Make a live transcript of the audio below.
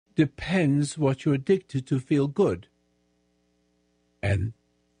depends what you're addicted to feel good. And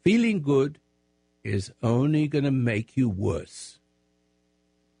feeling good is only going to make you worse.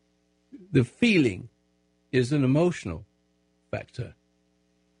 The feeling is an emotional factor,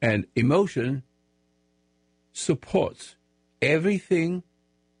 and emotion supports everything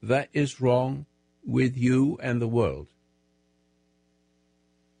that is wrong with you and the world.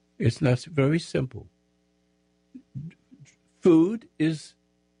 It's not very simple. Food is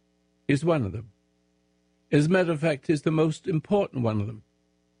one of them. As a matter of fact, is the most important one of them.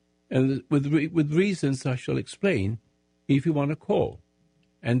 And with reasons I shall explain if you want to call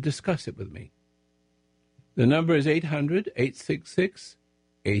and discuss it with me. The number is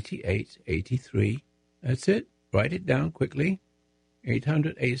 800-866-8883. That's it. Write it down quickly.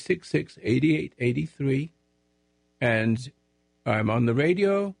 800-866-8883. And I'm on the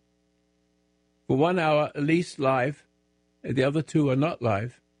radio for 1 hour at least live. The other two are not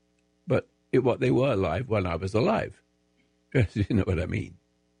live, but they were live when I was alive. You know what I mean.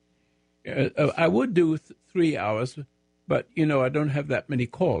 I would do 3 hours, but, I don't have that many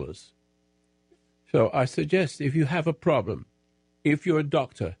callers. So I suggest if you have a problem, if you're a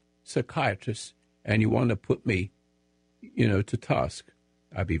doctor, psychiatrist, and you want to put me, to task,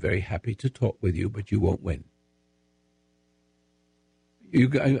 I'd be very happy to talk with you, but you won't win.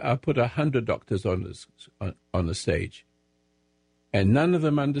 I'll put 100 doctors on the stage, and none of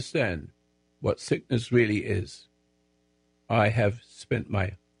them understand what sickness really is. I have spent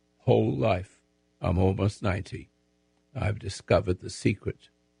my whole life, I'm almost 90. I've discovered the secret,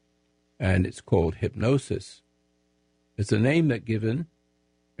 and it's called hypnosis. It's a name that's given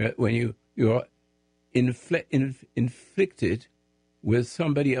when you're inflicted with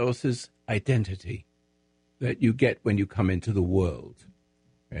somebody else's identity that you get when you come into the world,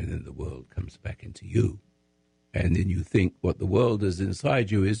 and then the world comes back into you, and then you think what the world is inside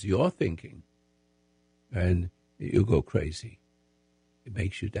you is your thinking, and you go crazy. It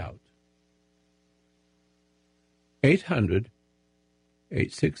makes you doubt.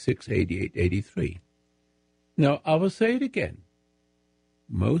 800-866-8883. Now, I will say it again.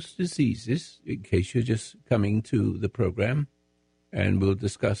 Most diseases, in case you're just coming to the program, and we'll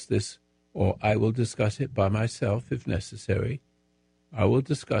discuss this, or I will discuss it by myself if necessary, I will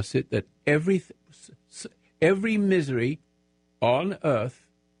discuss it that every misery on earth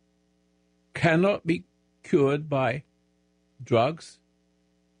cannot be cured by drugs,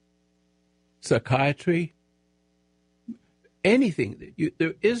 psychiatry, anything.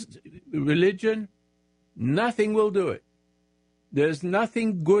 There is religion, nothing will do it. There's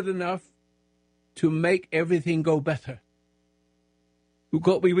nothing good enough to make everything go better.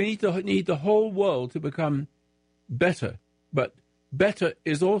 We need the whole world to become better, but better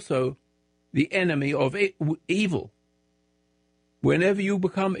is also the enemy of evil. If you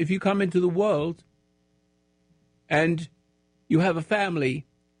come into the world and you have a family,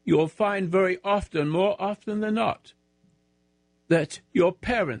 you'll find very often, more often than not, that your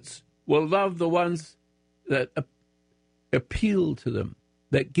parents will love the ones that appeal to them,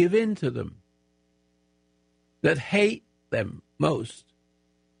 that give in to them, that hate them most.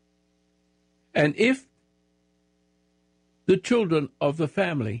 And if the children of the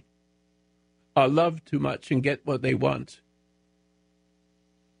family are loved too much and get what they want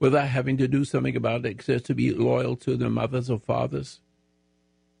without having to do something about it except to be loyal to their mothers or fathers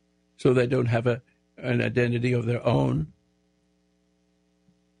so they don't have an identity of their own,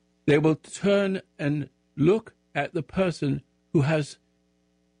 they will turn and look at the person who has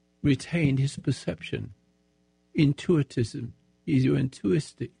retained his perception. Intuitism is your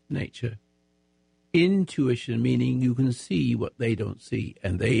intuitive nature. Intuition meaning you can see what they don't see,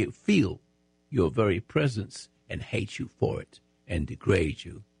 and they feel your very presence and hate you for it and degrade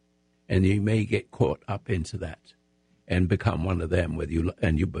you. And you may get caught up into that and become one of them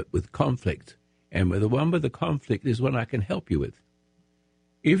but with conflict. And with the one with the conflict is one I can help you with.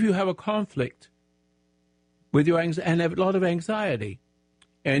 If you have a conflict with your and have a lot of anxiety,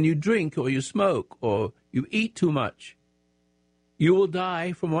 and you drink or you smoke or you eat too much, you will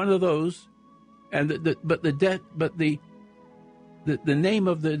die from one of those. And the name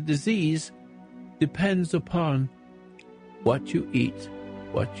of the disease depends upon what you eat,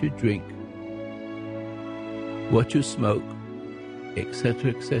 what you drink, what you smoke,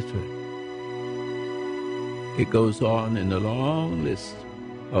 etc., etc. It goes on in a long list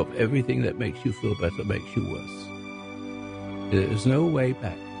of everything that makes you feel better, makes you worse. There is no way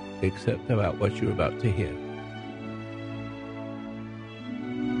back except about what you're about to hear.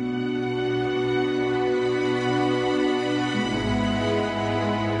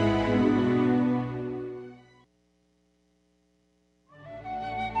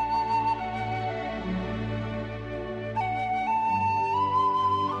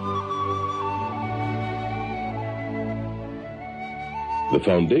 The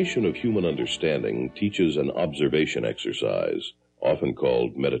foundation of human understanding teaches an observation exercise, often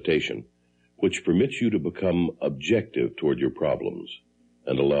called meditation, which permits you to become objective toward your problems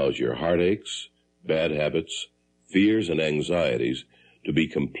and allows your heartaches, bad habits, fears, and anxieties to be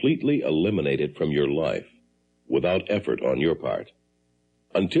completely eliminated from your life without effort on your part.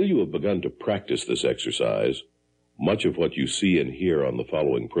 Until you have begun to practice this exercise, much of what you see and hear on the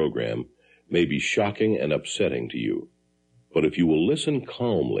following program may be shocking and upsetting to you. But if you will listen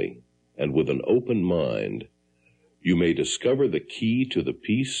calmly and with an open mind, you may discover the key to the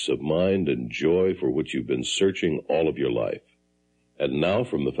peace of mind and joy for which you've been searching all of your life. And now,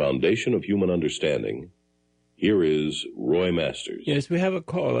 from the foundation of human understanding, here is Roy Masters. Yes, we have a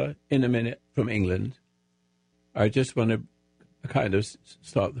caller in a minute from England. I just want to kind of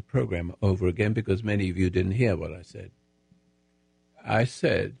start the program over again because many of you didn't hear what I said. I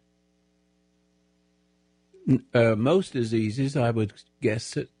said most diseases, I would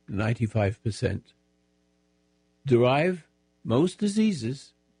guess at 95%, derive, most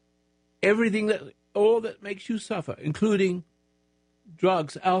diseases, all that makes you suffer, including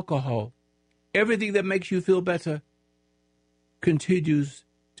drugs, alcohol, everything that makes you feel better continues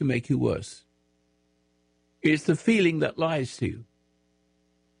to make you worse. It's the feeling that lies to you.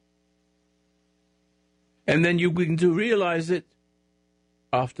 And then you begin to realize it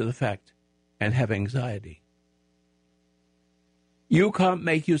after the fact and have anxiety. You can't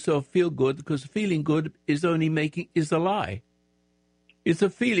make yourself feel good because feeling good is a lie. It's a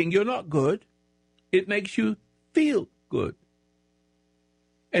feeling you're not good. It makes you feel good.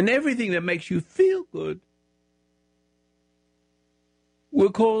 And everything that makes you feel good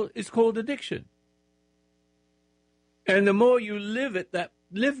is called addiction. And the more you live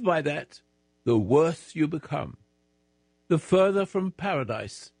by that, the worse you become. The further from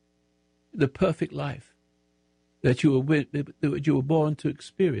paradise, the perfect life that you were born to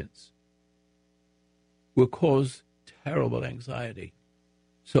experience, will cause terrible anxiety,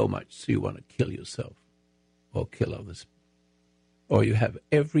 so much so you want to kill yourself or kill others. Or you have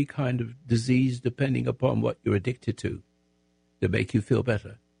every kind of disease depending upon what you're addicted to make you feel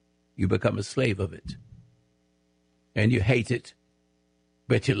better. You become a slave of it. And you hate it,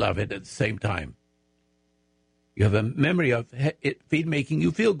 but you love it at the same time. You have a memory of it making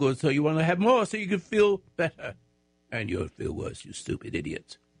you feel good, so you want to have more so you can feel better. And you'll feel worse, you stupid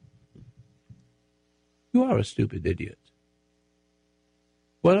idiot. You are a stupid idiot.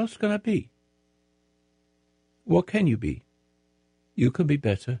 What else can I be? What can you be? You can be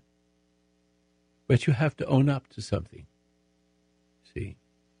better, but you have to own up to something. See?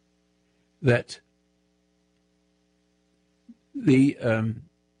 That the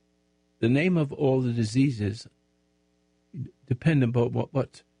name of all the diseases depend upon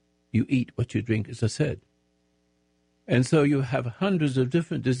what you eat, what you drink, as I said. And so you have hundreds of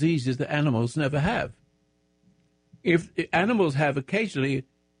different diseases that animals never have. If animals have occasionally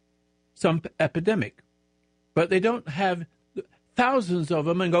some epidemic, but they don't have thousands of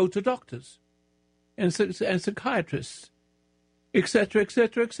them and go to doctors and psychiatrists, etc.,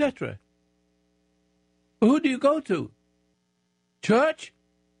 etc., etc. Who do you go to? Church?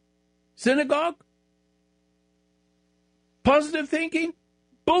 Synagogue? Positive thinking?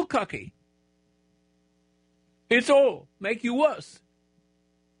 Bullcucky. It's all make you worse.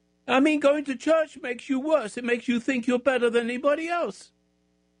 I mean, going to church makes you worse. It makes you think you're better than anybody else.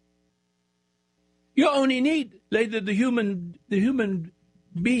 You only need, later, the human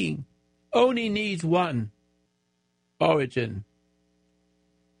being only needs one origin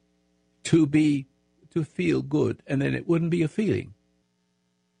to feel good, and then it wouldn't be a feeling.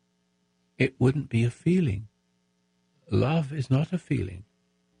 It wouldn't be a feeling. Love is not a feeling.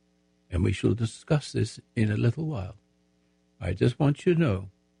 And we shall discuss this in a little while. I just want you to know,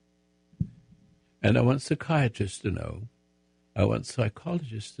 and I want psychiatrists to know, I want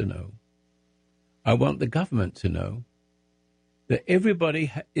psychologists to know, I want the government to know that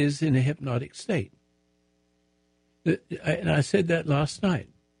everybody is in a hypnotic state. And I said that last night.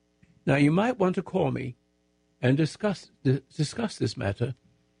 Now, you might want to call me and discuss this matter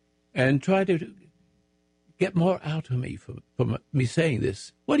and try to get more out of me from me saying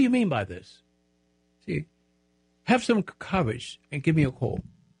this. What do you mean by this? See, have some courage and give me a call.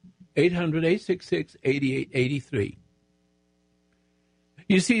 800-866-8883.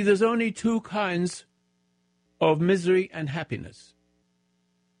 You see, there's only two kinds of misery and happiness.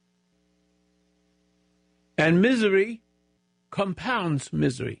 And misery compounds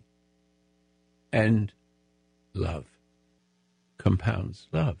misery. And love compounds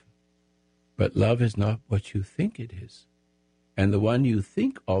love. But love is not what you think it is. And the one you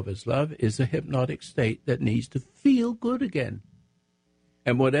think of as love is a hypnotic state that needs to feel good again.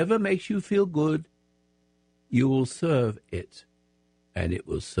 And whatever makes you feel good, you will serve it, and it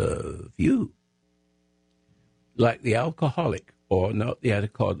will serve you. Like the alcoholic, or not the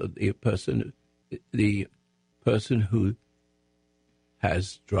alcoholic, the person who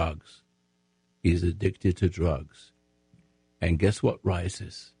has drugs, is addicted to drugs. And guess what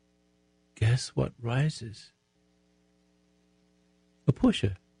rises? Guess what rises? A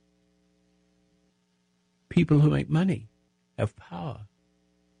pusher. People who make money have power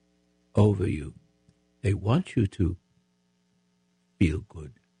over you. They want you to feel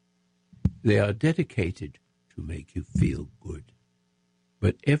good. They are dedicated to make you feel good.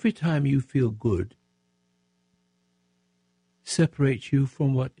 But every time you feel good, separates you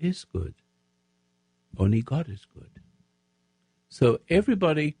from what is good. Only God is good. So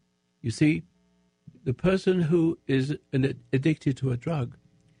everybody, you see, the person who is addicted to a drug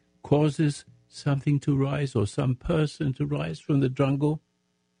causes something to rise, or some person to rise from the jungle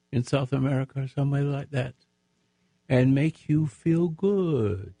in South America or somewhere like that, and make you feel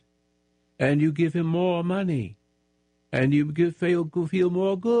good. And you give him more money, and you feel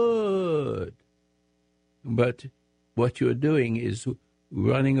more good. But what you're doing is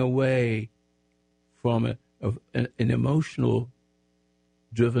running away from an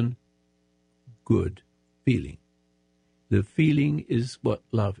emotional-driven good feeling. The feeling is what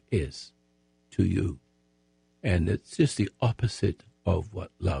love is to you. And it's just the opposite of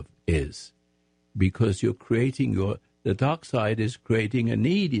what love is. Because you're creating the dark side is creating a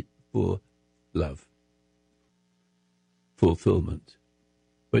need for love, fulfillment.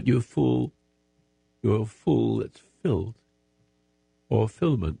 But you're a fool that's filled, or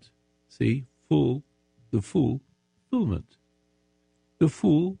fulfillment. See, the fool, fulfillment. The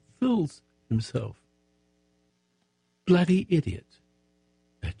fool fills himself. Bloody idiot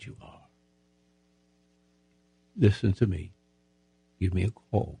that you are. Listen to me. Give me a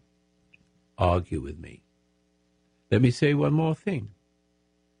call. Argue with me. Let me say one more thing.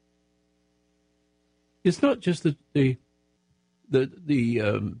 It's not just the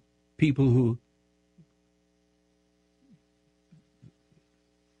people who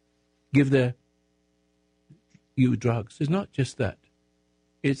give you drugs. It's not just that.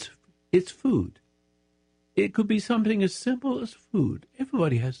 It's food. It could be something as simple as food.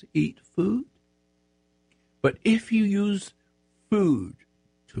 Everybody has to eat food. But if you use food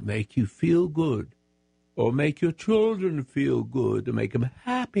to make you feel good, or make your children feel good, or make them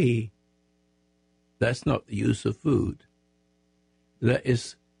happy, that's not the use of food. That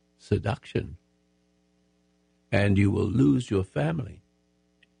is seduction. And you will lose your family.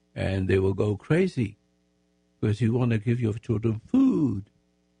 And they will go crazy because you want to give your children food.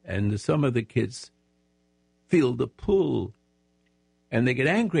 And some of the kids feel the pull, and they get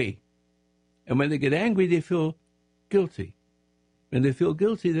angry. And when they get angry, they feel guilty. When they feel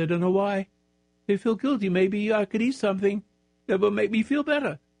guilty, they don't know why. They feel guilty. Maybe I could eat something that will make me feel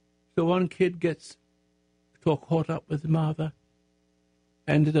better. So one kid gets caught up with the mother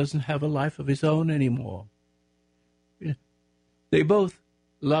and doesn't have a life of his own anymore. They both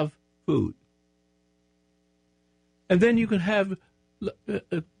love food. And then you can have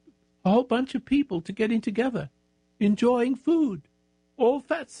a whole bunch of people getting together, enjoying food, all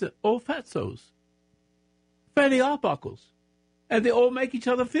fatsos, fatty arbuckles, and they all make each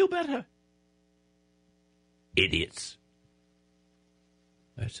other feel better. Idiots.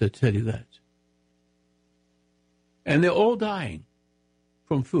 I should tell you that. And they're all dying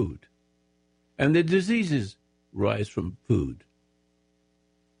from food. And the diseases rise from food.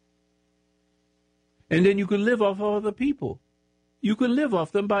 And then you can live off other people. You can live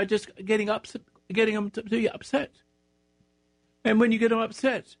off them by just getting them to be upset. And when you get them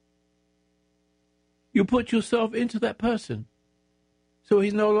upset, you put yourself into that person. So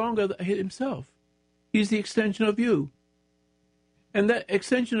he's no longer himself. He's the extension of you. And that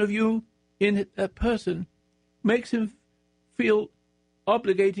extension of you in that person makes him feel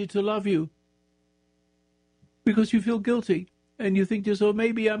obligated to love you. Because you feel guilty. And you think to yourself,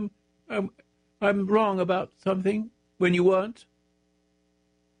 maybe I'm wrong about something when you weren't.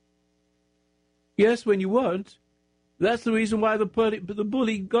 Yes, when you weren't. That's the reason why the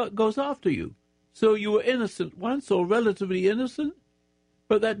bully goes after you. So you were innocent once, or relatively innocent,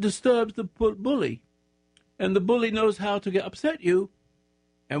 but that disturbs the bully. And the bully knows how to upset you.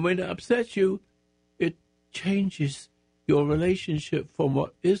 And when it upsets you, it changes your relationship from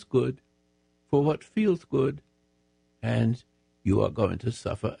what is good for what feels good. And you are going to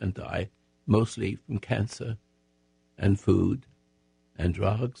suffer and die, mostly from cancer and food and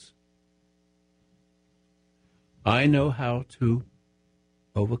drugs. I know how to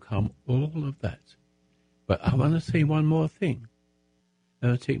overcome all of that. But I want to say one more thing.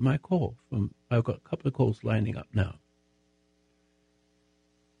 and I'll take my call. I've got a couple of calls lining up now.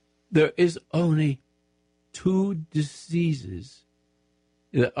 There is only 2 diseases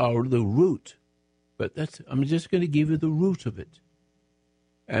that are the root, but I'm just going to give you the root of it.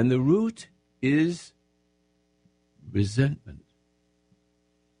 And the root is resentment.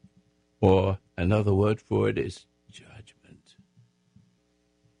 Or another word for it is judgment.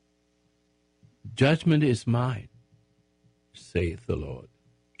 Judgment is mine, saith the Lord.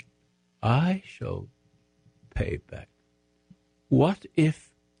 I shall pay back. What if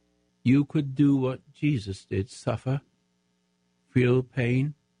you could do what Jesus did, suffer, feel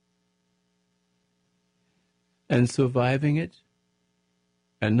pain, and surviving it,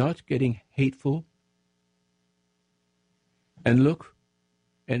 and not getting hateful, and look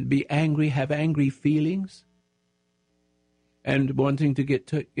and be angry, have angry feelings, and wanting to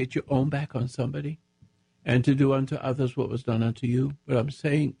get your own back on somebody, and to do unto others what was done unto you? What I'm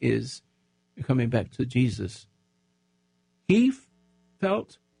saying is, coming back to Jesus, he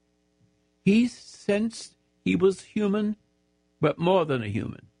felt, he sensed he was human, but more than a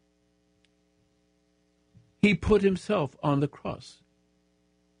human. He put himself on the cross.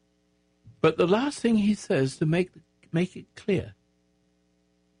 But the last thing he says to make it clear,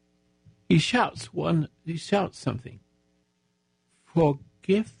 he shouts something.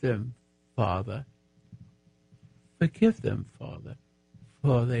 Forgive them, Father. Forgive them, Father,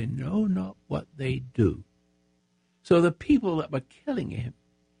 for they know not what they do. So the people that were killing him,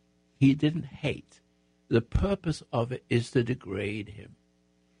 he didn't hate. The purpose of it is to degrade him.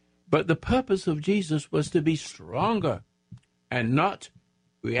 But the purpose of Jesus was to be stronger and not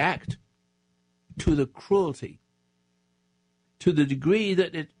react to the cruelty, to the degree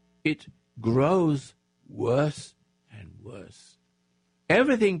that it grows worse and worse.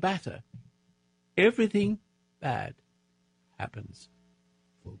 Everything bad happens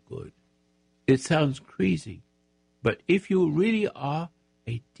for good. It sounds crazy, but if you really are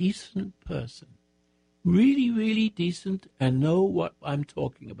a decent person, really, really decent, and know what I'm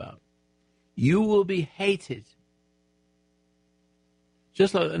talking about, you will be hated.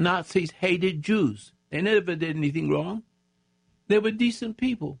 Just like the Nazis hated Jews. They never did anything wrong. They were decent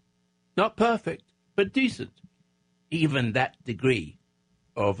people. Not perfect, but decent. Even that degree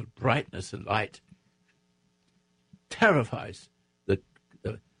of brightness and light terrifies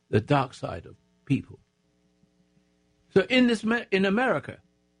the dark side of people. So in America,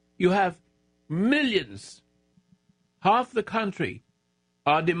 you have millions. Half the country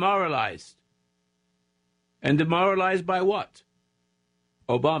are demoralized. And demoralized by what?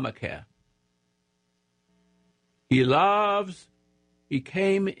 Obamacare. He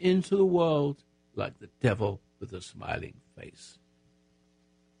came into the world like the devil with a smiling face.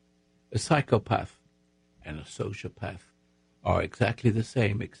 A psychopath and a sociopath are exactly the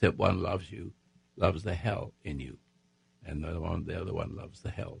same, except one loves the hell in you, and the other one loves the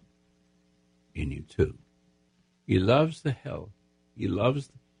hell in you too. He loves the hell. He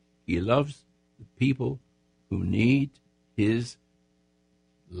loves the people who need his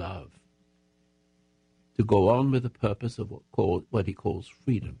love to go on with the purpose of what he calls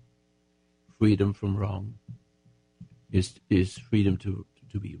freedom. Freedom from wrong is freedom to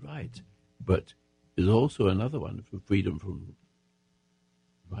be right, but there's also another one for freedom from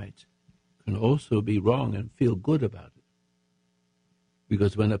right. Can also be wrong and feel good about it.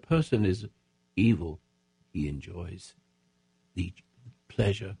 Because when a person is evil, he enjoys the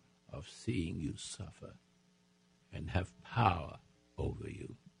pleasure of seeing you suffer and have power over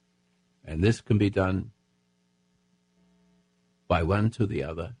you. And this can be done by one to the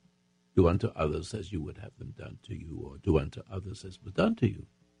other. Do unto others as you would have them done to you, or do unto others as was done to you.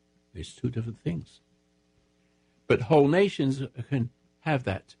 It's 2 different things. But whole nations can have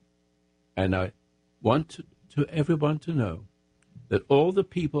that. And I want everyone to know that all the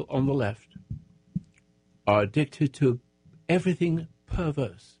people on the left are addicted to everything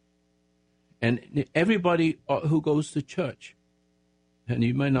perverse. And everybody who goes to church, and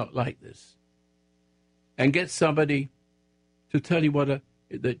you may not like this, and get somebody to tell you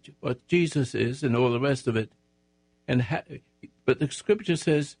what Jesus is and all the rest of it, but the scripture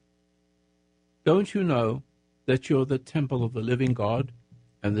says, don't you know that you're the temple of the living God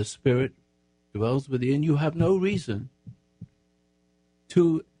and the Spirit dwells within? You have no reason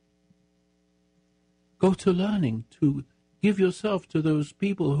to go to learning, to give yourself to those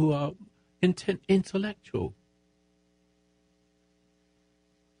people who are intellectual.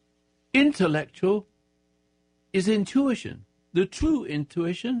 Intellectual is intuition. The true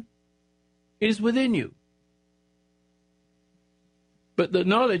intuition is within you. But the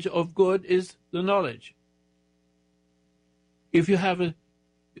knowledge of good is the knowledge. If you have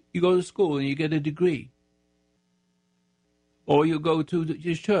You go to school and you get a degree. Or you go to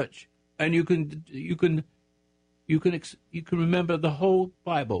your church and you can remember the whole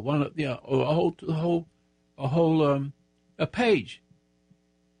Bible, or a page,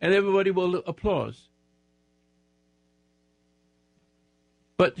 and everybody will applaud.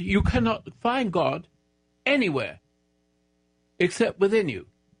 But you cannot find God anywhere except within you.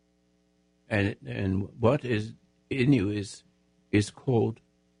 And what is in you is called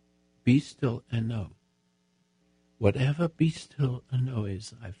be still and know. Whatever be still and know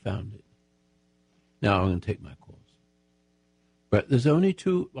is, I found it. Now I'm going to take my course. But there's only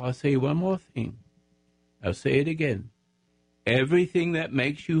two. I'll say one more thing. I'll say it again. Everything that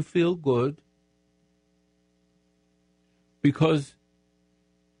makes you feel good because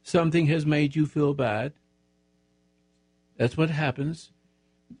something has made you feel bad, that's what happens.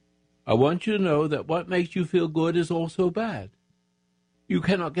 I want you to know that what makes you feel good is also bad. You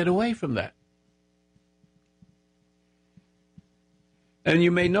cannot get away from that. And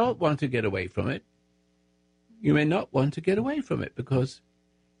you may not want to get away from it. You may not want to get away from it because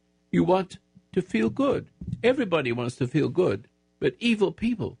you want to feel good. Everybody wants to feel good, but evil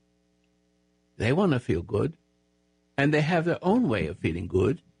people, they want to feel good, and they have their own way of feeling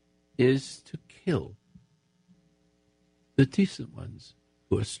good, is to kill the decent ones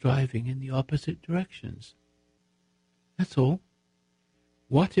who are striving in the opposite directions. That's all.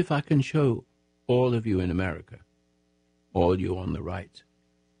 What if I can show all of you in America, all you on the right,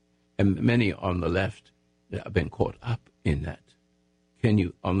 and many on the left that have been caught up in that?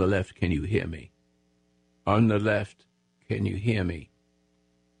 On the left, can you hear me? On the left, can you hear me?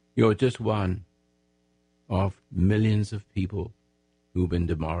 You're just one of millions of people who've been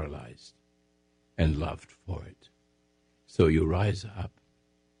demoralized and loved for it. So you rise up.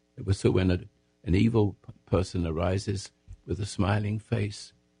 So when an evil person arises with a smiling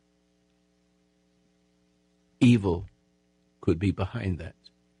face, evil could be behind that.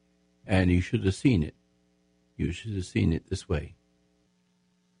 And you should have seen it. You should have seen it this way.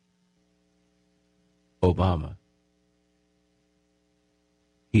 Obama,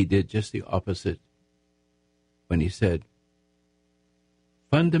 he did just the opposite when he said,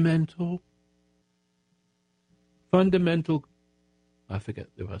 fundamental, I forget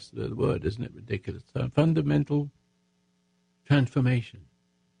the rest of the word, isn't it ridiculous? Fundamental transformation.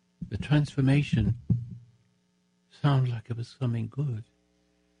 The transformation sounded like it was something good.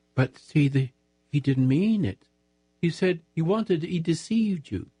 But see, he didn't mean it. He said he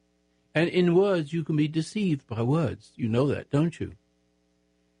deceived you. And in words, you can be deceived by words. You know that, don't you?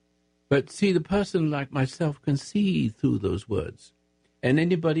 But see, the person like myself can see through those words. And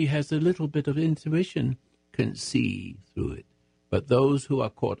anybody who has a little bit of intuition can see through it. But those who are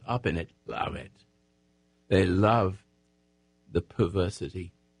caught up in it love it. They love the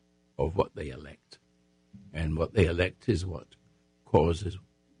perversity of what they elect. And what they elect is what causes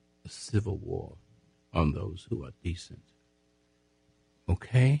a civil war on those who are decent.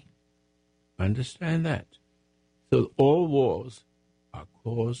 Okay? Understand that. So all wars are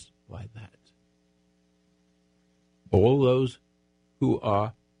caused by that. All those who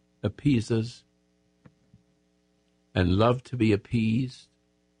are appeasers and love to be appeased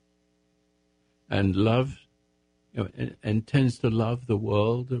and love, and tends to love the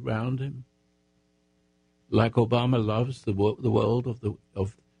world around him, like Obama loves the world of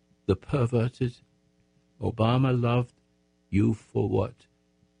the perverted. Obama loved you for what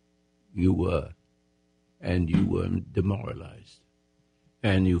you were, and you were demoralized,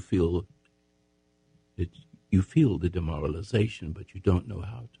 and you feel the demoralization, but you don't know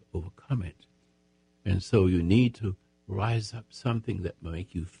how to overcome it. And so you need to rise up something that will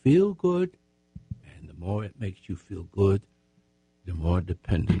make you feel good, and the more it makes you feel good, the more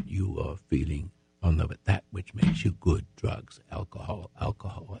dependent you are feeling on that which makes you good: drugs, alcohol,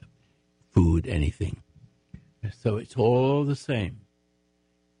 food, anything. And so it's all the same.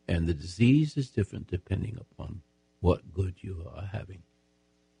 And the disease is different depending upon what good you are having.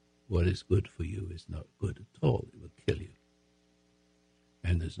 What is good for you is not good at all. It will kill you.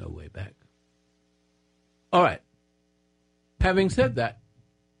 And there's no way back. All right. Having said that,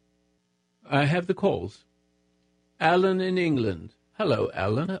 I have the calls. Alan in England. Hello,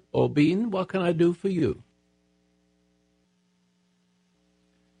 Alan. Or Bean, what can I do for you?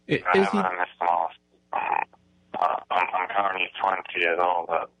 I'm currently 20 years old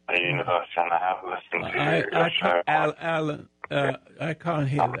at a university and I have listened to your show. Alan, I can't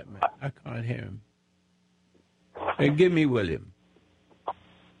hear that man. I can't hear him. Hey, give me William.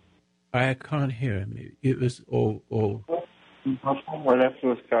 I can't hear him. It was all. Well, that's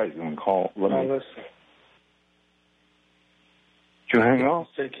those guys going to call. Let me listen. Did you hang up?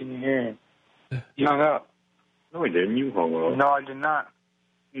 Said, can you hear him? You hung up. No, he didn't. You hung up. No, I did not.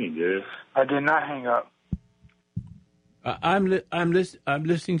 You did. I did not hang up. I'm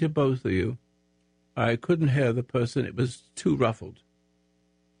listening to both of you. I couldn't hear the person. It was too ruffled.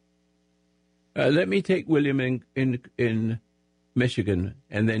 Let me take William in Michigan,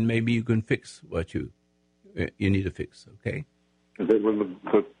 and then maybe you can fix what you need to fix, okay? Is that what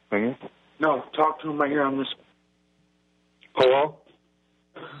the thing is? No, talk to him right here on this. Hello?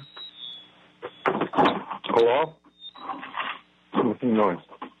 Hello? What's the noise?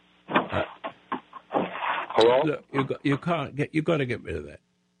 Hello? Look, you got to get rid of that.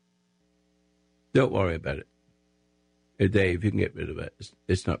 Don't worry about it. Dave, you can get rid of it.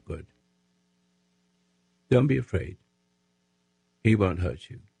 It's not good. Don't be afraid. He won't hurt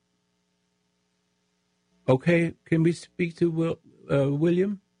you. Okay, can we speak to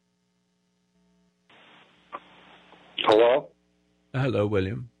William? Hello? Hello,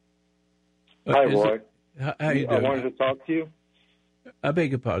 William. Hi, Roy. How you doing? I wanted to talk to you. I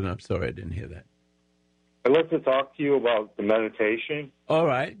beg your pardon. I'm sorry I didn't hear that. I'd like to talk to you about the meditation. All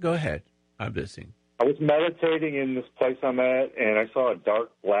right, go ahead. I'm listening. I was meditating in this place I'm at, and I saw a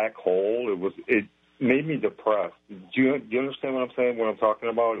dark black hole. It made me depressed. Do you understand what I'm saying? What I'm talking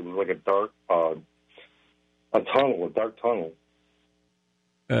about? It was like a dark, a dark tunnel.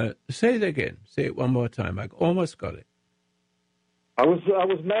 Say it again. Say it one more time. I almost got it. I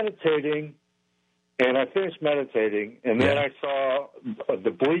was meditating, and I finished meditating, and then I saw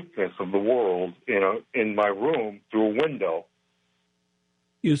the bleakness of the world, in my room through a window.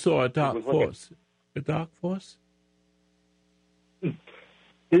 You saw a dark force. A dark force?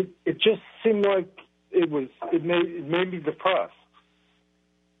 It just seemed like it made me depressed,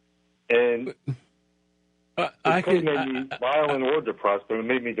 and it could have made me violent or depressed, but it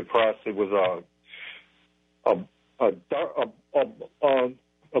made me depressed. It was a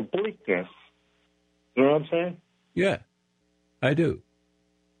bleakness. You know what I'm saying? Yeah, I do.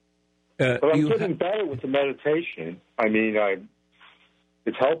 But I'm getting better with the meditation. I mean,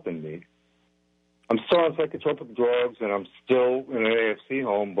 it's helping me. I'm still on psychotropic drugs, and I'm still in an AFC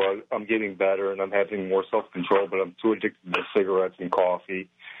home, but I'm getting better, and I'm having more self-control, but I'm too addicted to cigarettes and coffee.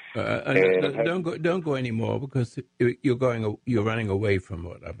 Don't go anymore, because you're running away from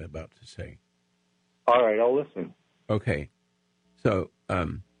what I'm about to say. All right, I'll listen. Okay. So I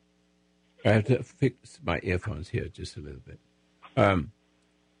have to fix my earphones here just a little bit.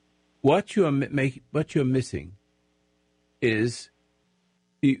 What you're missing is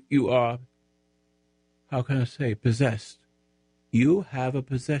you are, how can I say, possessed. You have a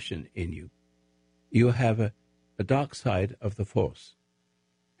possession in you. You have a dark side of the force.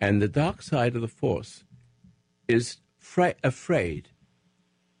 And the dark side of the force is afraid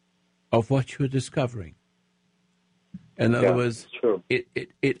of what you're discovering. In other words,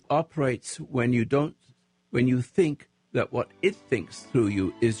 it operates when you think that what it thinks through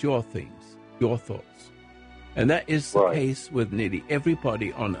you is your things, your thoughts. And that is the case with nearly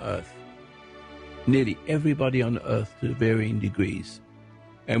everybody on Earth. Nearly everybody on Earth to varying degrees.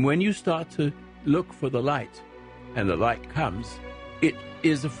 And when you start to look for the light, and the light comes, it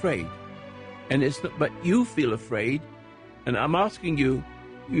is afraid. And it's not, but you feel afraid, and I'm asking you,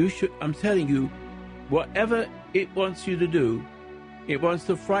 I'm telling you, whatever it wants you to do, it wants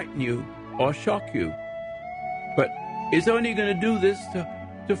to frighten you or shock you. But it's only going to do this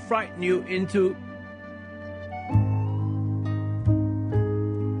to frighten you into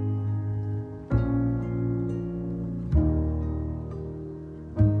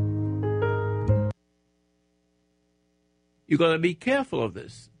You've got to be careful of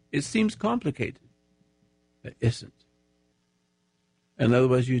this. It seems complicated. It isn't. In other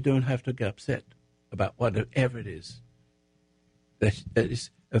words, you don't have to get upset about whatever it is that is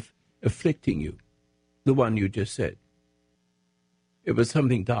afflicting you, the one you just said. It was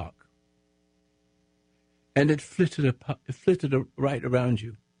something dark. And it flitted right around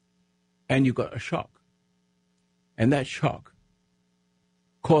you. And you got a shock. And that shock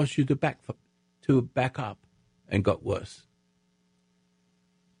caused you to back up and got worse.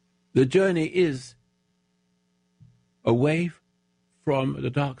 The journey is away from the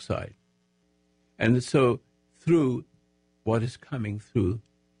dark side. And so through what is coming through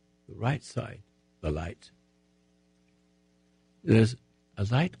the right side, the light. There's a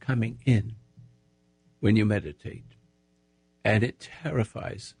light coming in when you meditate, and it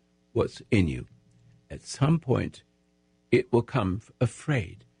terrifies what's in you. At some point, it will come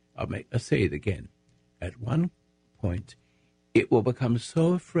afraid. I'll say it again. At one point, it will become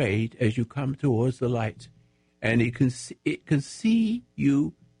so afraid as you come towards the light, and it can see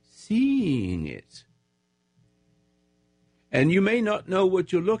you seeing it. And you may not know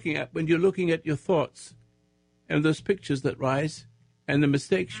what you're looking at when you're looking at your thoughts and those pictures that rise and the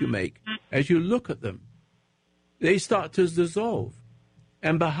mistakes you make. As you look at them, they start to dissolve.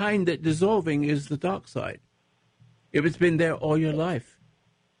 And behind that dissolving is the dark side. If it's been there all your life.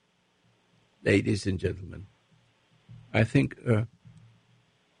 Ladies and gentlemen, I think,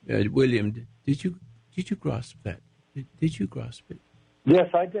 William, did you grasp that? Did you grasp it?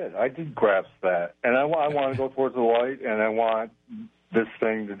 Yes, I did. I did grasp that. And I want to go towards the light, and I want this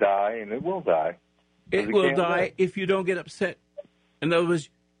thing to die, and it will die. It will die if you don't get upset. In other words,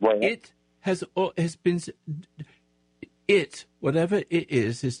 it has been, whatever it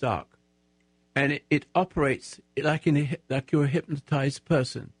is dark. And it operates like you're a hypnotized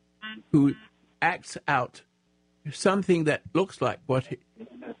person who acts out something that looks like what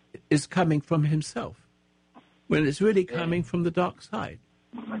is coming from himself, when it's really coming from the dark side.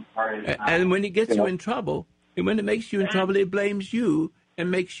 And when it gets you in trouble, and when it makes you in trouble, it blames you and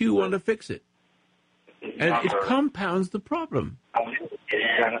makes you want to fix it. And it compounds the problem.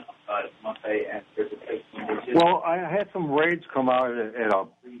 Well, I had some rage come out at a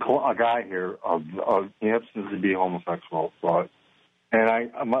guy here. He happens to be homosexual,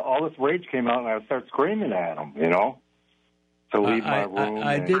 and all this rage came out, and I started screaming at him, to leave my room.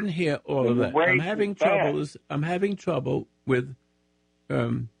 I didn't hear all of that. I'm having trouble with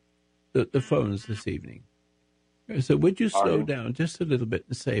the phones this evening. So would you slow down just a little bit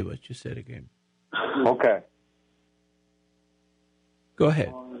and say what you said again? Okay. Go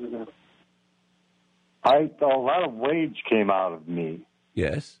ahead. A lot of rage came out of me.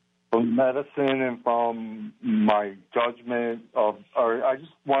 Yes. From medicine and from my judgment I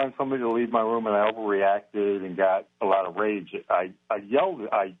just wanted somebody to leave my room, and I overreacted and got a lot of rage. I yelled.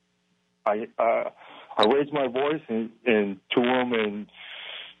 I raised my voice to him,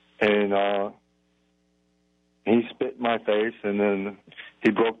 and he spit in my face, and then he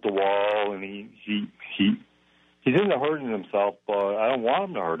broke the wall, and he's into hurting himself, but I don't want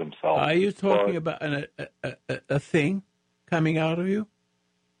him to hurt himself. Are you talking about a thing coming out of you?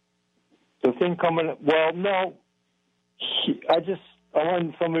 The thing coming, well, no. I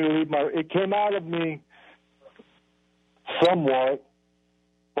wanted somebody to leave it came out of me somewhat,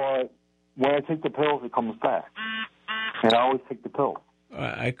 but when I take the pills, it comes back. And I always take the pills.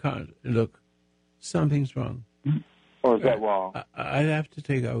 I can't. Look, something's wrong. Or is that wrong? I have to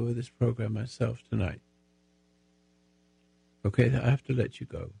take over this program myself tonight. Okay, I have to let you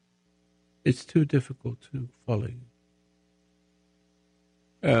go. It's too difficult to follow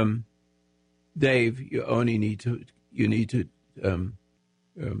you. Dave, you need to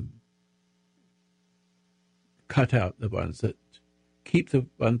cut out the ones that keep the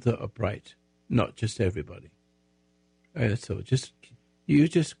ones that are bright, not just everybody. So you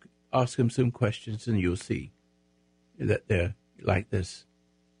just ask them some questions, and you'll see that they're like this,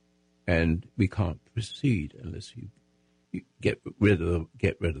 and we can't proceed unless you get rid of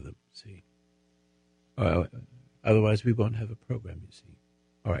them. See, otherwise we won't have a program. You see.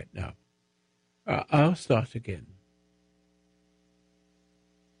 All right, now. I'll start again.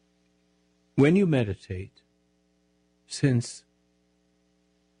 When you meditate, since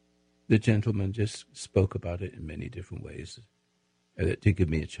the gentleman just spoke about it in many different ways, that didn't give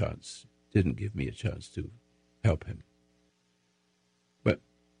me a chance to help him. But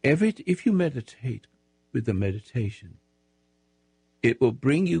if you meditate with the meditation, it will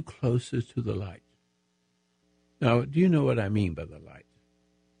bring you closer to the light. Now, do you know what I mean by the light?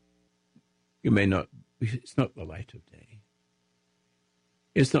 You may not, it's not the light of day.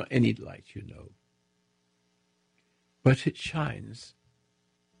 It's not any light, But it shines.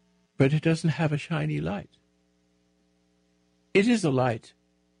 But it doesn't have a shiny light. It is a light.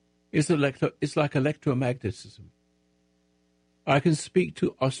 It's like electromagnetism. I can speak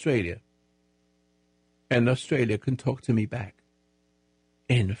to Australia, and Australia can talk to me back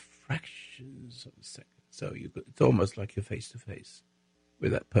in fractions of a second. So it's almost like you're face to face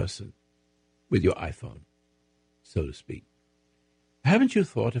with that person. With your iPhone, so to speak. Haven't you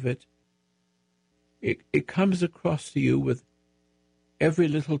thought of it? It comes across to you with every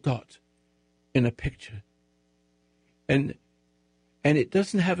little dot in a picture. And it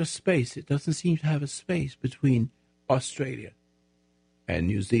doesn't have a space. It doesn't seem to have a space between Australia and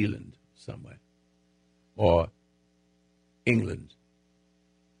New Zealand somewhere. Or England.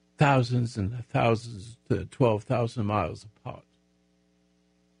 Thousands and thousands to 12,000 miles apart.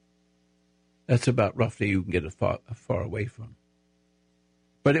 That's about roughly you can get far away from.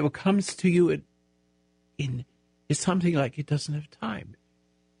 But it comes to you it's something like it doesn't have time.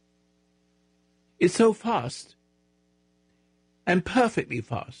 It's so fast and perfectly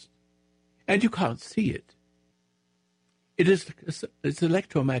fast, and you can't see it. It's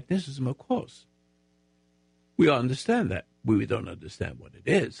electromagnetism, of course. We understand that. We don't understand what it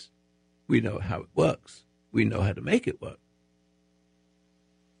is. We know how it works. We know how to make it work.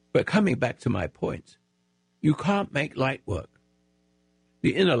 But coming back to my point, you can't make light work.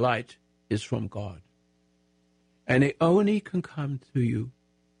 The inner light is from God. And it only can come to you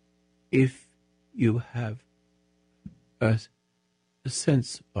if you have a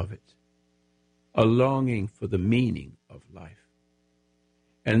sense of it, a longing for the meaning of life,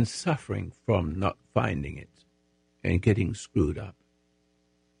 and suffering from not finding it and getting screwed up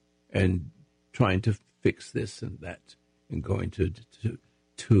and trying to fix this and that and going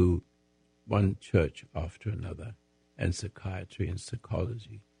to one church after another, and psychiatry and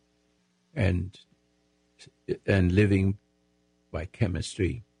psychology, and living by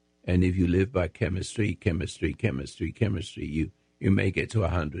chemistry. And if you live by chemistry, you may get to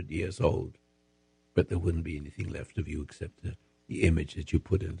 100 years old, but there wouldn't be anything left of you except the image that you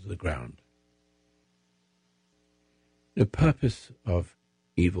put into the ground. The purpose of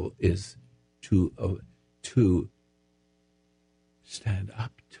evil is to stand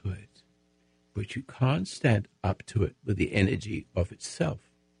up to it, but you can't stand up to it with the energy of itself.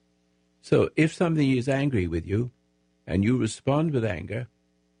 So if something is angry with you and you respond with anger,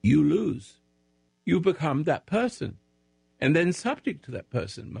 you lose. You become that person and then subject to that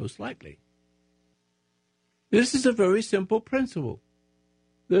person, most likely. This is a very simple principle.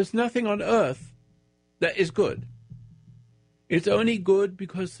 There's nothing on earth that is good. It's only good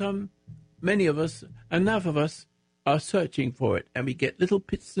because many of us, enough of us, are searching for it, and we get little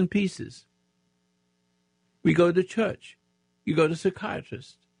bits and pieces. We go to church. You go to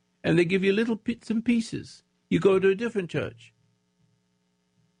psychiatrists, and they give you little bits and pieces. You go to a different church.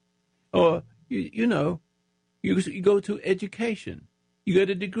 Or, you go to education. You get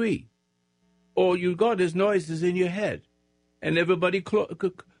a degree. Or you got these noises in your head, and everybody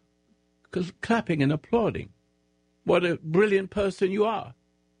clapping and applauding. What a brilliant person you are.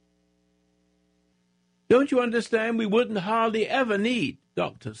 Don't you understand? We wouldn't hardly ever need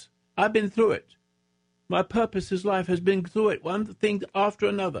doctors. I've been through it. My purpose in life has been through it, one thing after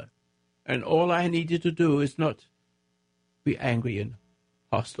another. And all I needed to do is not be angry and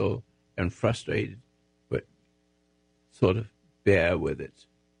hostile and frustrated, but sort of bear with it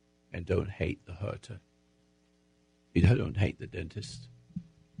and don't hate the hurter. You don't hate the dentist.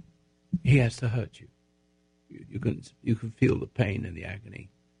 He has to hurt you. You can feel the pain and the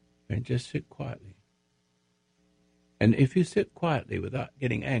agony, and just sit quietly. And if you sit quietly without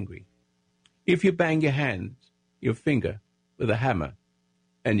getting angry, if you bang your finger with a hammer,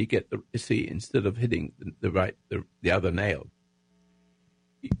 and you get instead of hitting the other nail,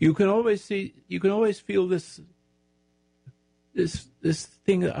 you can always feel this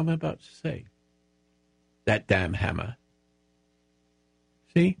thing that I'm about to say. That damn hammer.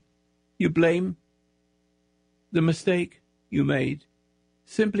 See, you blame the mistake you made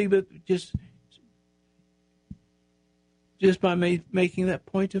simply with just by making that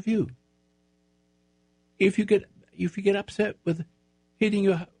point of view. If you get upset with hitting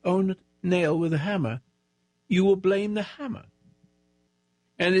your own nail with a hammer, you will blame the hammer.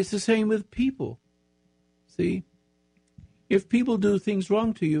 And it's the same with people. See? If people do things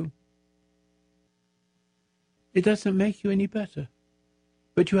wrong to you, it doesn't make you any better.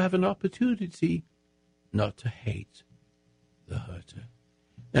 But you have an opportunity not to hate the hurter.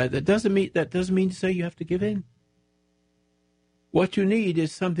 Now, that doesn't mean to say you have to give in. What you need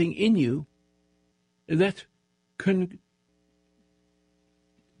is something in you that can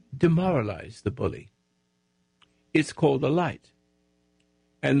demoralize the bully. It's called the light.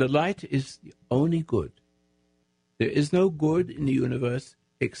 And the light is the only good. There is no good in the universe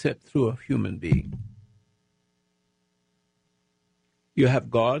except through a human being. You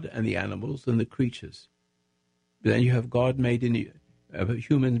have God and the animals and the creatures. Then you have God made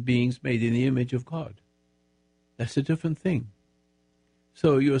human beings made in the image of God. That's a different thing.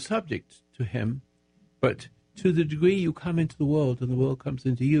 So you're subject to him, but to the degree you come into the world and the world comes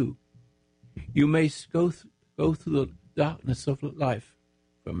into you, you may go through the darkness of life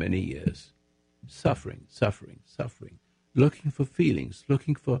for many years, suffering, looking for feelings,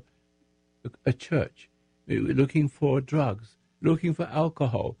 looking for a church, looking for drugs, looking for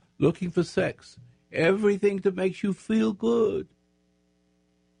alcohol, looking for sex, everything that makes you feel good.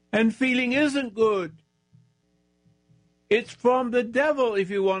 And feeling isn't good. It's from the devil, if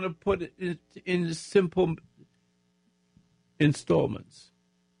you want to put it in simple installments.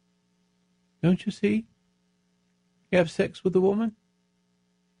 Don't you see? You have sex with a woman.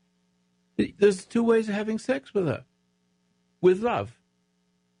 There's two ways of having sex with her. With love.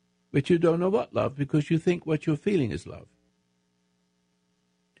 But you don't know what love, because you think what you're feeling is love.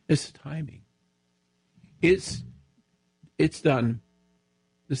 It's timing. It's done.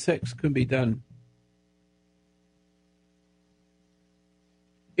 The sex can be done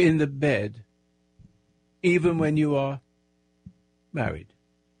in the bed, even when you are married.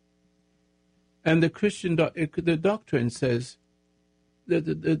 And the Christian the doctrine says that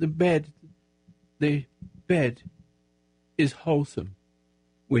the bed is wholesome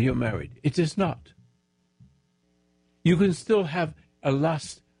when you're married. It is not. You can still have a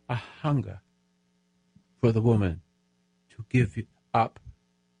lust, a hunger for the woman to give up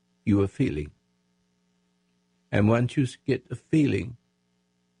your feeling. And once you get the feeling,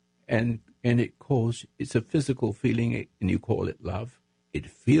 and it's a physical feeling, and you call it love, it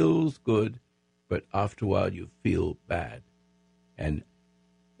feels good, but after a while you feel bad. And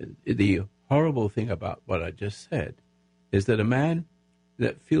the horrible thing about what I just said is that a man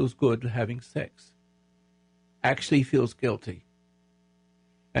that feels good having sex actually feels guilty.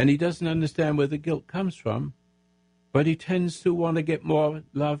 And he doesn't understand where the guilt comes from, but he tends to want to get more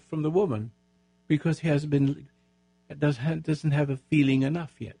love from the woman because he doesn't have a feeling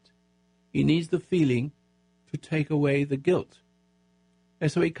enough yet. He needs the feeling to take away the guilt.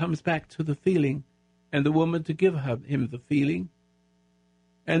 And so he comes back to the feeling and the woman to give him the feeling.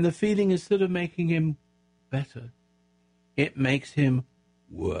 And the feeling, instead of making him better, it makes him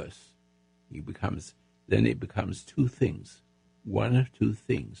worse. It becomes two things. One of two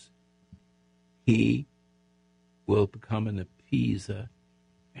things. He will become an appeaser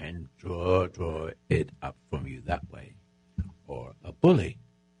and draw it up from you that way. Or a bully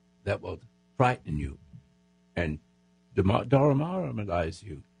that will frighten you and demoralize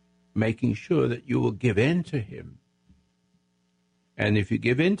you, making sure that you will give in to him. And if you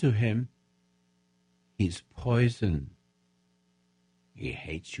give in to him, he's poison. He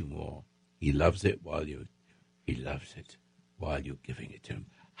hates you more. He loves it while you're giving it to him.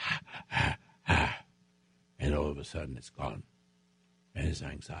 And all of a sudden it's gone. And his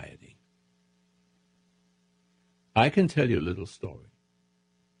anxiety. I can tell you a little story.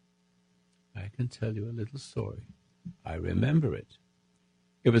 I remember it.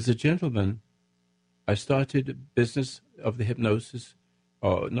 It was a gentleman. I started a business of the hypnosis,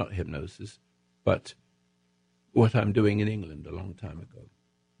 or not hypnosis, but what I'm doing in England a long time ago.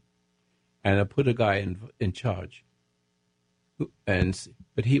 And I put a guy in charge,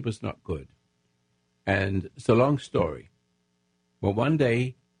 but he was not good. And it's a long story. Well, one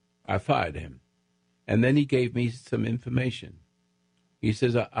day I fired him, and then he gave me some information. He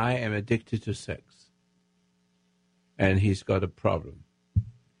says, I am addicted to sex, and he's got a problem.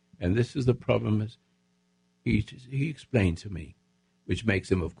 And this is the problem he explained to me, which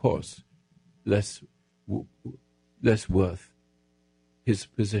makes him, of course, less worth his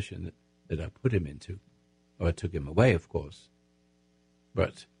position that I put him into, or I took him away, of course.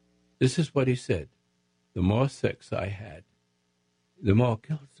 But this is what he said. The more sex I had, the more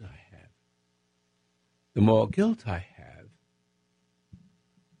guilt I have. The more guilt I have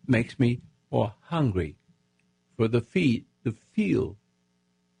makes me more hungry for the feel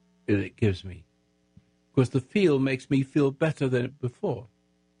that it gives me. Because the feel makes me feel better than before.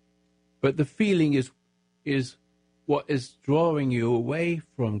 But the feeling is what is drawing you away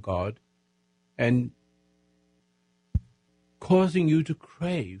from God and causing you to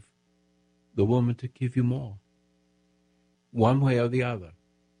crave the woman to give you more. One way or the other.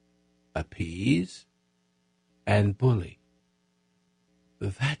 Appease and bully.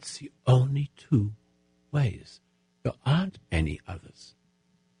 That's the only two ways. There aren't any others.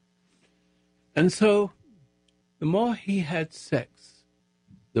 And so, the more he had sex,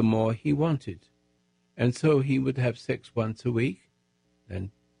 the more he wanted. And so he would have sex once a week,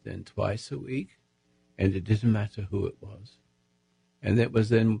 then twice a week, and it didn't matter who it was. And that was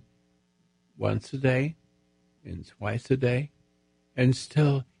then once a day and twice a day, and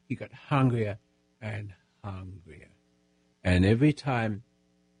still he got hungrier and hungrier. And every time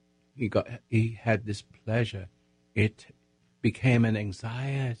he had this pleasure, it became an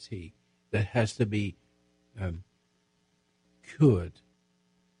anxiety that has to be cured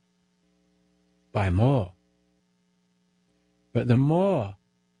by more. But the more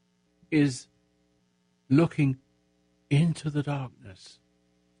is looking into the darkness,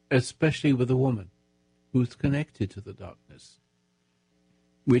 especially with a woman who's connected to the darkness,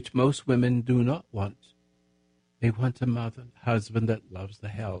 which most women do not want. They want a husband that loves the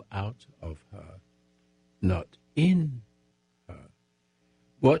hell out of her, not in her.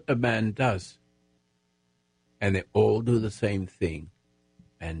 What a man does, and they all do the same thing,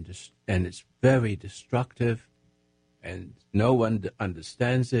 and it's very destructive, and no one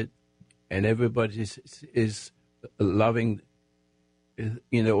understands it, and everybody is loving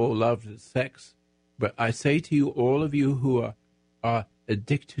all love sex. But I say to you, all of you who are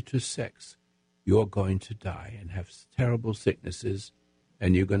addicted to sex, you're going to die and have terrible sicknesses,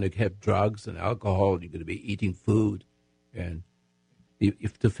 and you're going to have drugs and alcohol, you're going to be eating food, and you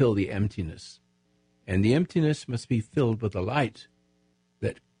have to fill the emptiness. And the emptiness must be filled with the light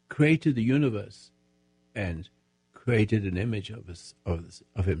that created the universe and created an image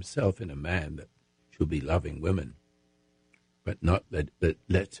of himself in a man that should be loving women, but not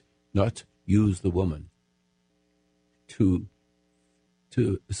not use the woman to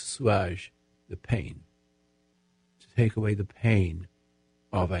assuage the pain, to take away the pain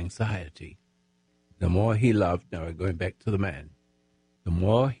of anxiety. The more he loved, now we're going back to the man, the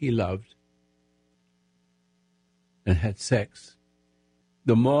more he loved and had sex,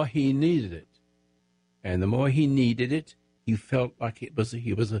 the more he needed it. And the more he needed it, he felt like he was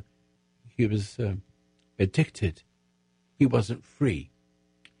addicted. He wasn't free.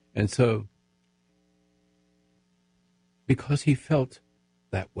 And so, because he felt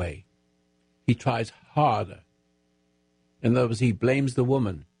that way, he tries harder. In other words, he blames the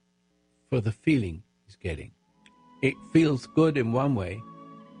woman for the feeling he's getting. It feels good in one way,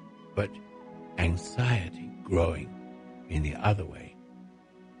 but anxiety growing in the other way.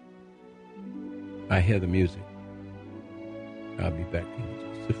 I hear the music. I'll be back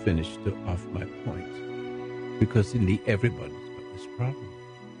just to finish off my point. Because everybody's got this problem.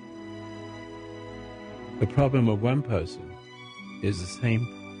 The problem of one person is the same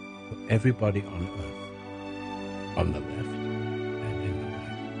for everybody on earth, on the left and in the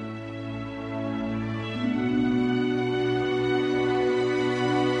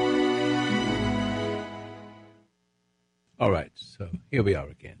right. All right, so here we are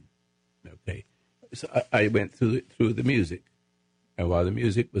again. Okay. So I went through the music, and while the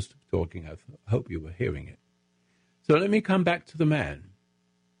music was talking, I hope you were hearing it. So let me come back to the man.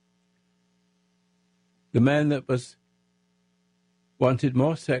 The man that wanted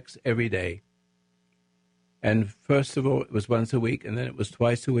more sex every day, and first of all, it was once a week, and then it was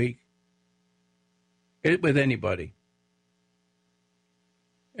twice a week, with anybody.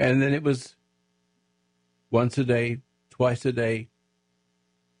 And then it was once a day, twice a day,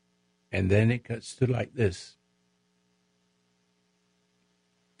 and then it gets to like this.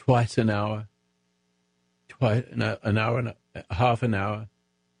 Twice an hour, an hour and half an hour.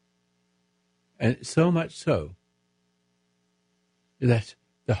 And so much so that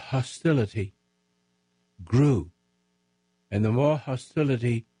the hostility grew. And the more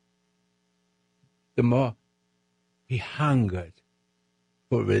hostility, the more he hungered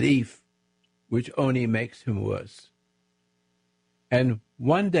for relief, which only makes him worse. And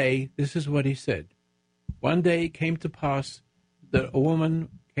one day, this is what he said. One day it came to pass that a woman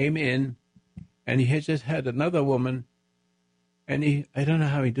came in, and he had just had another woman, and I don't know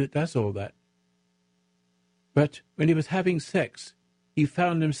how he does all that. But when he was having sex, he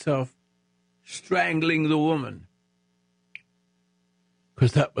found himself strangling the woman.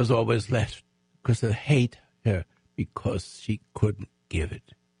 Because that was always left, because they hate her, because she couldn't give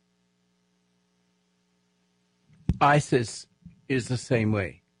it. ISIS is the same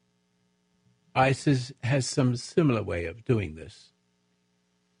way. ISIS has some similar way of doing this,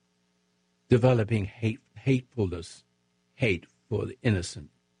 developing hatefulness, hate for the innocent.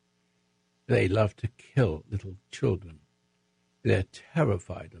 They love to kill little children. They're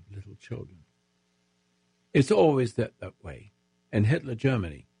terrified of little children. It's always that way. And Hitler,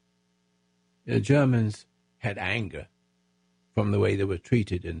 Germany, the Germans had anger from the way they were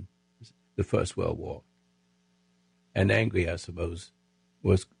treated in the First World War. And angry, I suppose,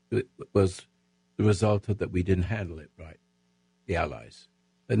 was the result of that we didn't handle it right, the Allies.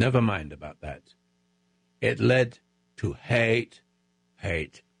 But never mind about that. It led to hate.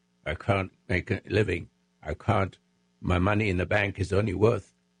 I can't make a living. My money in the bank is only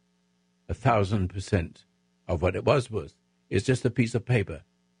worth 1,000% of what it was worth. It's just a piece of paper.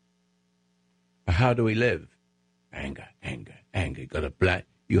 How do we live? Anger.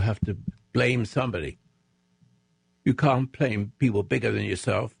 You have to blame somebody. You can't blame people bigger than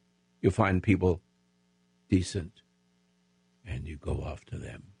yourself. You find people decent, and you go after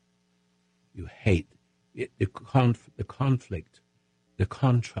them. You hate it. The conflict, the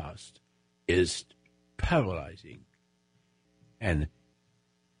contrast is paralyzing. And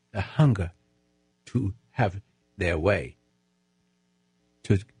the hunger to have their way,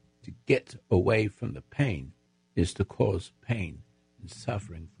 to get away from the pain, is to cause pain and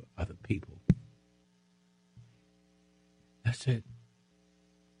suffering for other people. That's it.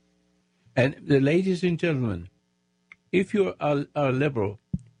 And the ladies and gentlemen, if you are liberal,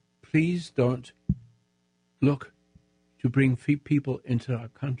 please don't look to bring people into our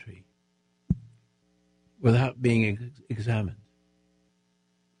country without being examined.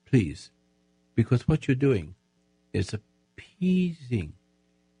 Please, because what you're doing is appeasing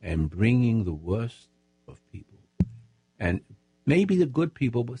and bringing the worst of people. And maybe the good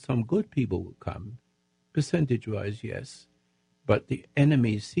people, but some good people will come, percentage-wise, yes, but the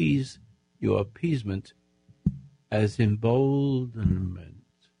enemy sees your appeasement as emboldenment.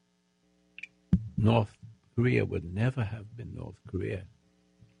 North Korea would never have been North Korea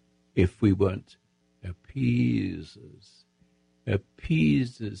if we weren't appeasers.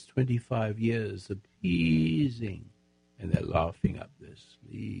 Appeasers, 25 years appeasing, and they're laughing up their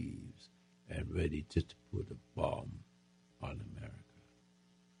sleeves and ready to put a bomb on America.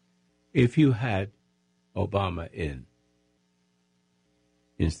 If you had Obama in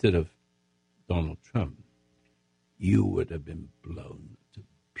instead of Donald Trump, you would have been blown to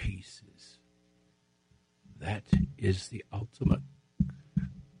pieces. That is the ultimate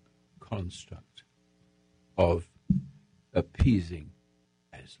construct of appeasing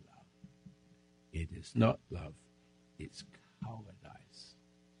as love. It is not love, it's cowardice.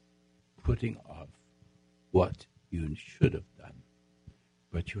 Putting off what you should have done,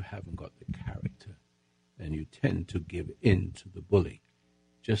 but you haven't got the character, and you tend to give in to the bully,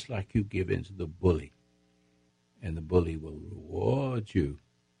 just like you give in to the bully. And the bully will reward you,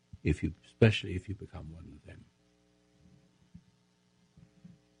 especially if you become one of them.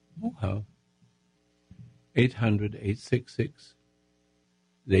 Oh, how? 800-866.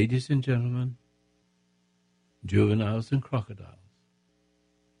 Ladies and gentlemen, juveniles and crocodiles,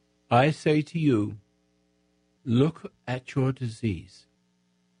 I say to you, look at your disease.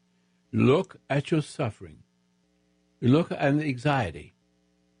 Look at your suffering. Look at anxiety.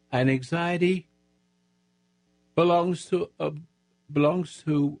 And anxiety belongs to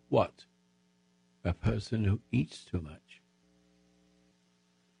what? A person who eats too much.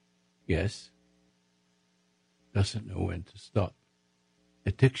 Yes. Doesn't know when to stop.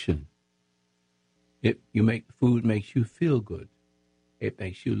 Addiction. Food makes you feel good. It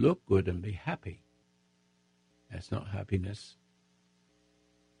makes you look good and be happy. That's not happiness.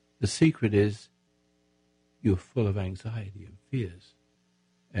 The secret is you're full of anxiety and fears.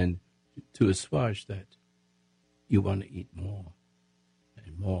 And to assuage that, you want to eat more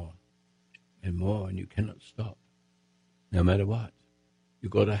and more and more, and you cannot stop, no matter what.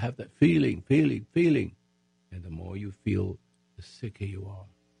 You've got to have that feeling. And the more you feel, the sicker you are.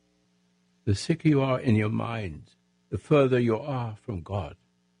 The sicker you are in your mind, the further you are from God.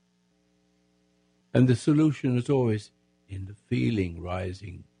 And the solution is always in the feeling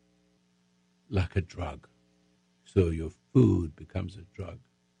rising like a drug. So your food becomes a drug.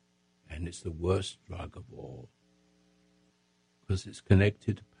 And it's the worst drug of all. Because it's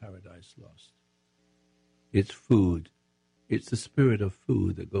connected to Paradise Lost. It's food. It's the spirit of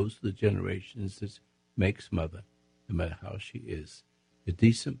food that goes to the generations that makes mother, no matter how she is, a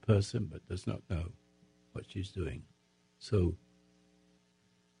decent person but does not know what she's doing. So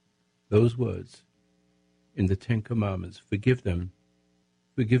those words in the Ten Commandments, forgive them,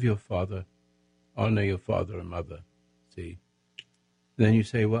 forgive your father, honor your father and mother. See? Then you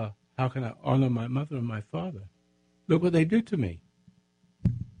say, well, how can I honor my mother and my father? Look what they did to me.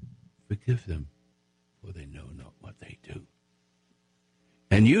 Forgive them, for they know not what they do.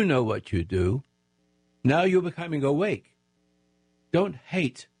 And you know what you do. Now you're becoming awake. Don't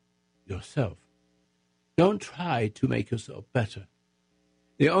hate yourself. Don't try to make yourself better.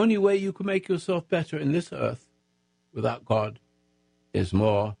 The only way you can make yourself better in this earth without God is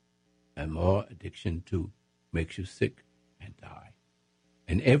more and more addiction to makes you sick and die.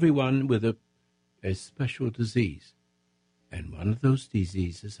 And everyone with a special disease. And one of those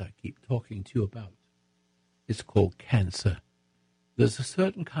diseases I keep talking to you about is called cancer. There's a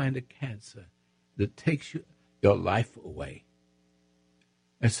certain kind of cancer that takes your life away.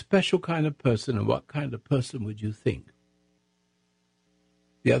 A special kind of person, and what kind of person would you think?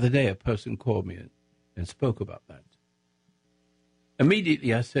 The other day a person called me and spoke about that.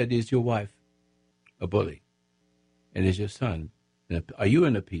 Immediately I said, is your wife a bully? And is your son, are you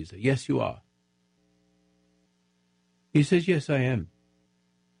an appeaser? Yes, you are. He says, yes, I am.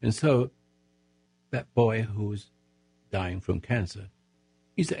 And so that boy who's dying from cancer,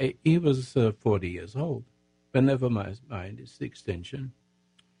 he was 40 years old. But never mind, it's the extension.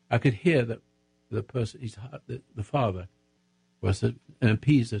 I could hear that the person, the father, was an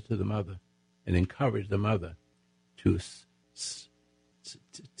appeaser to the mother and encouraged the mother to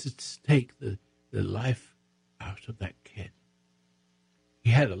take the life out of that kid.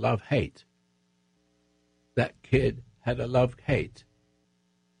 He had a love-hate. That kid had a love-hate.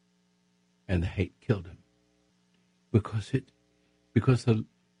 And the hate killed him. because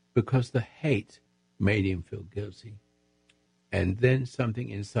the hate made him feel guilty. And then something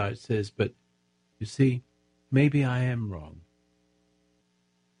inside says, but you see, maybe I am wrong.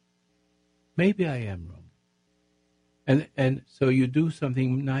 Maybe I am wrong. And so you do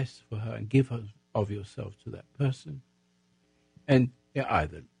something nice for her and give of yourself to that person. And you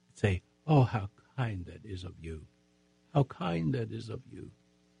either say, oh, how kind that is of you. How kind that is of you.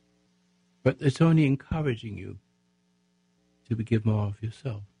 But it's only encouraging you to give more of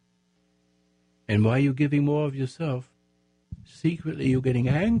yourself. And while you're giving more of yourself, secretly you're getting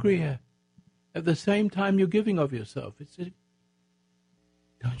angrier. At the same time you're giving of yourself.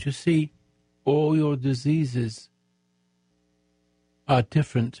 Don't you see? All your diseases are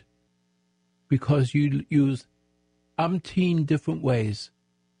different because you use umpteen different ways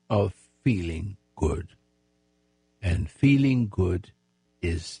of feeling good. And feeling good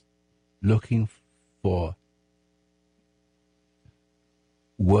is looking for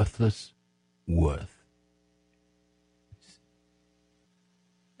worthless worth.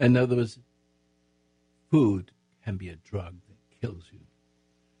 In other words, food can be a drug that kills you.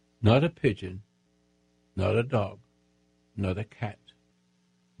 Not a pigeon, not a dog, not a cat,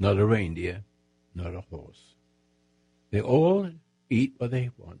 not a reindeer, not a horse. They all eat what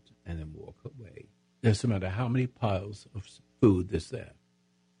they want and then walk away. Doesn't matter how many piles of food there's there.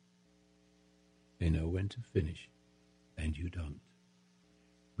 They know when to finish, and you don't.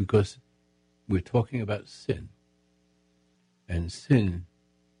 Because we're talking about sin. And sin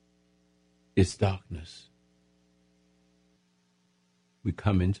is darkness. We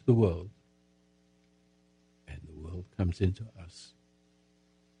come into the world, and the world comes into us.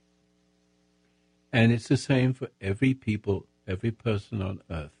 And it's the same for every people, every person on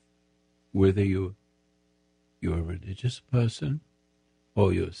earth, whether you're a religious person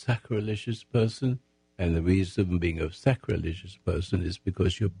or you're a sacrilegious person. And the reason being a sacrilegious person is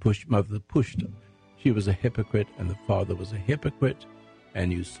because your mother pushed her. She was a hypocrite, and the father was a hypocrite,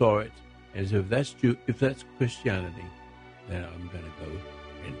 and you saw it. And so if that's Christianity, then I'm going to go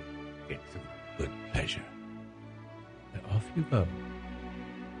and get some good pleasure. And off you go.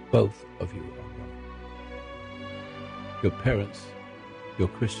 Both of you are wrong. Your parents, your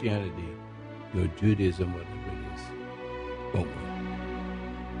Christianity, your Judaism, whatever it is, won't work.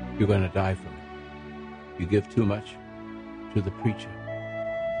 You're going to die from it. You give too much to the preacher,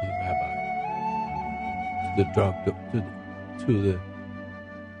 to the rabbi, to the doctor, to the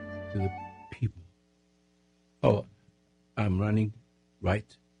people. Oh, I'm running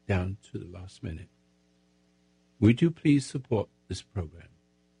right down to the last minute. Would you please support this program?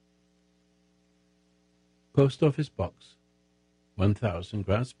 Post Office Box 1000,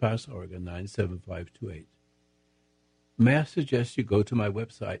 Grants Pass, Oregon 97528. May I suggest you go to my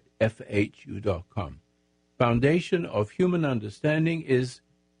website, fhu.com. Foundation of Human Understanding is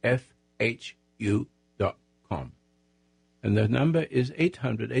fhu.com. And the number is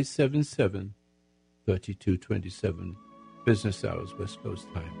 800-877-3227, business hours, West Coast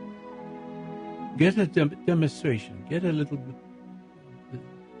time. Get a demonstration. Get a little bit,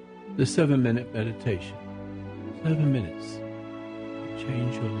 the 7-minute meditation. 7 minutes.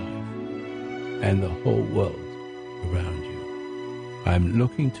 Change your life and the whole world around you. I'm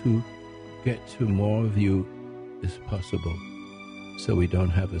looking to get to more of you as possible so we don't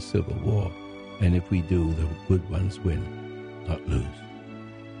have a civil war. And if we do, the good ones win, not lose.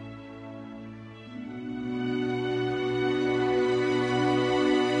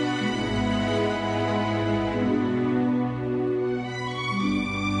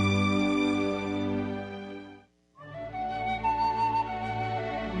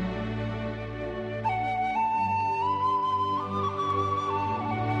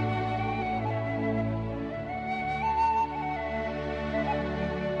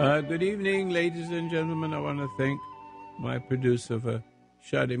 Good evening, ladies and gentlemen. I want to thank my producer for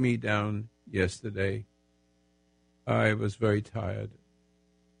shutting me down yesterday. I was very tired.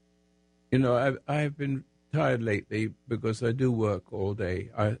 You know, I've been tired lately because I do work all day.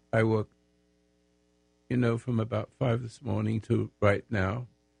 I work, you know, from about 5 this morning to right now.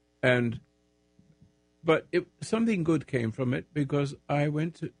 But something good came from it because I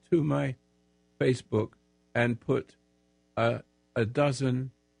went to my Facebook and put a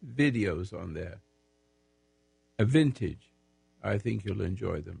dozen videos on there, a vintage. I think you'll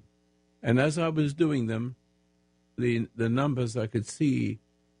enjoy them. And as I was doing them, the numbers I could see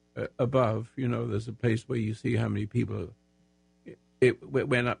above, you know, there's a place where you see how many people, it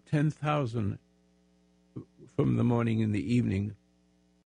went up 10,000 from the morning and the evening